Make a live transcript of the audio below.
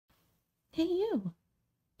Hey, you.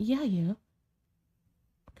 Yeah, you.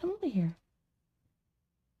 Come over here.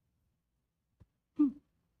 Hmm.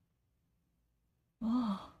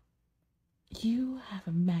 Oh, you have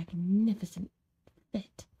a magnificent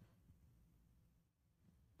fit.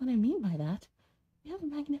 What I mean by that, you have a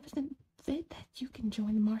magnificent fit that you can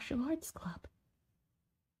join the martial arts club.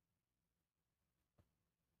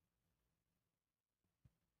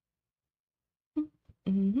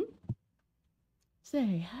 Mm-hmm.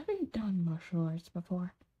 Say, have you done martial arts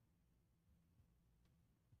before?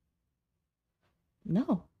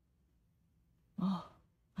 No. Oh,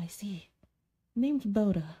 I see. Name's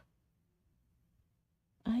Boda.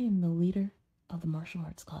 I am the leader of the martial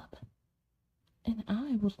arts club, and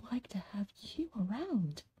I would like to have you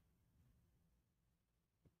around.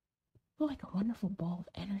 You're like a wonderful ball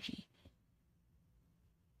of energy.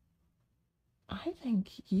 I think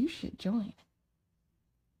you should join.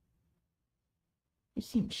 You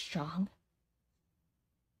seem strong.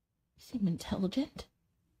 You seem intelligent.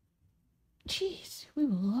 Jeez, we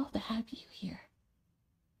would love to have you here.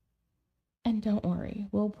 And don't worry,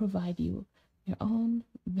 we'll provide you your own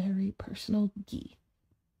very personal gi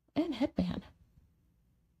and headband.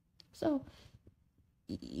 So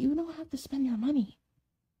you don't have to spend your money.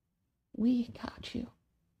 We got you.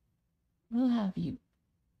 We'll have you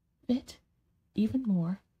fit, even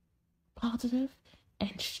more, positive,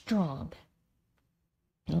 and strong.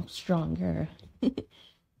 No, stronger.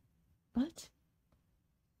 But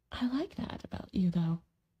I like that about you, though.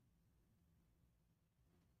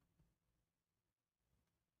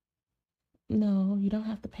 No, you don't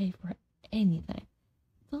have to pay for anything.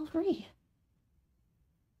 It's all free.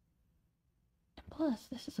 And plus,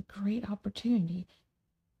 this is a great opportunity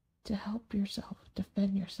to help yourself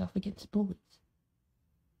defend yourself against bullies.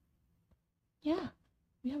 Yeah,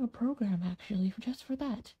 we have a program actually just for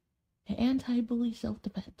that. An anti-bully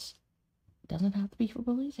self-defense. It doesn't have to be for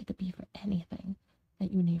bullies, it could be for anything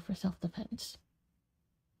that you need for self-defense.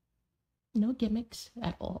 No gimmicks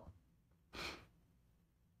at all.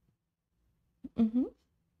 Mm-hmm.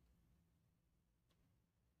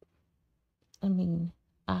 I mean,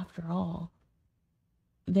 after all,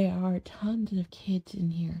 there are tons of kids in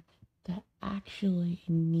here that actually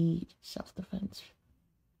need self-defense.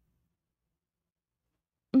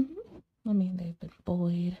 Mm-hmm. I mean, they've been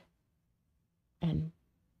bullied and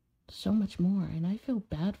so much more, and I feel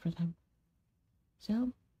bad for them.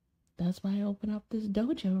 So that's why I open up this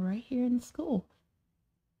dojo right here in the school.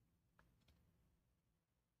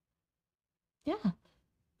 Yeah,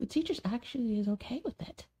 the teachers actually is okay with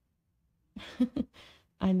it.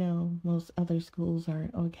 I know most other schools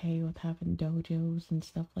aren't okay with having dojos and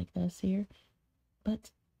stuff like this here, but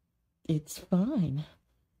it's fine.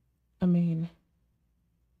 I mean,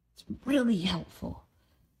 it's really helpful.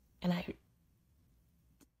 And I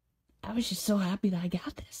was just so happy that I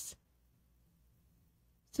got this.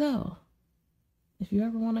 So, if you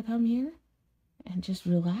ever want to come here and just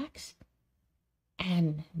relax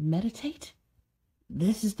and meditate,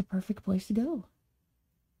 this is the perfect place to go.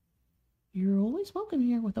 You're always welcome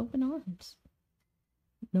here with open arms.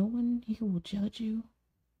 No one here will judge you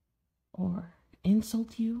or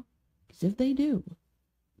insult you, because if they do,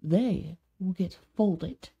 they will get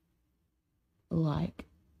folded like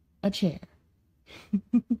a chair.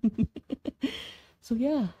 So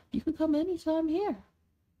yeah, you can come anytime here.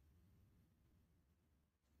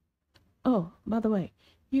 Oh, by the way,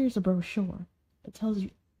 here's a brochure. It tells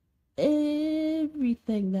you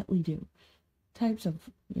everything that we do. Types of,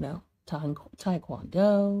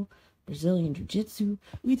 taekwondo, Brazilian jiu-jitsu.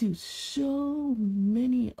 We do so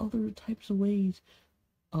many other types of ways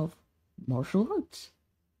of martial arts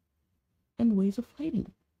and ways of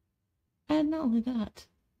fighting. And not only that,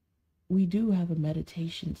 we do have a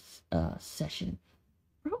meditation session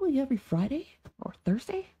probably every Friday or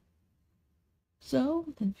Thursday. So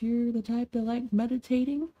if you're the type that like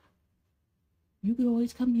meditating, you can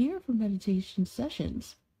always come here for meditation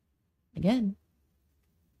sessions. Again,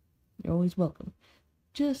 you're always welcome.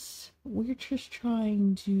 We're just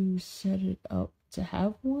trying to set it up to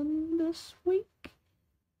have one this week,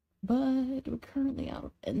 but we're currently out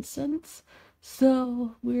of incense,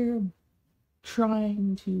 so we're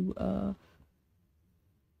trying to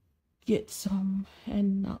get some,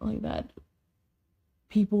 and not only that,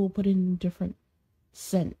 people put in different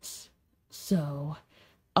scents. So,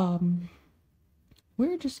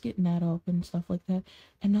 we're just getting that up and stuff like that.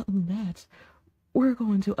 And not only that, we're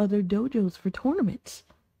going to other dojos for tournaments.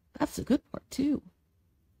 That's the good part too.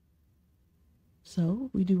 So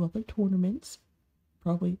we do other tournaments,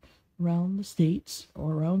 probably around the states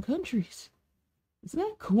or around countries. Isn't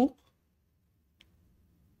that cool?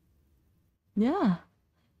 Yeah.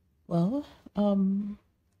 Well, you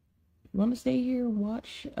want to stay here and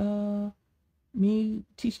watch me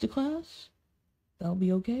teach the class? That'll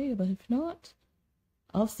be okay, but if not,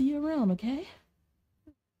 I'll see you around, okay?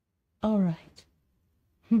 All right.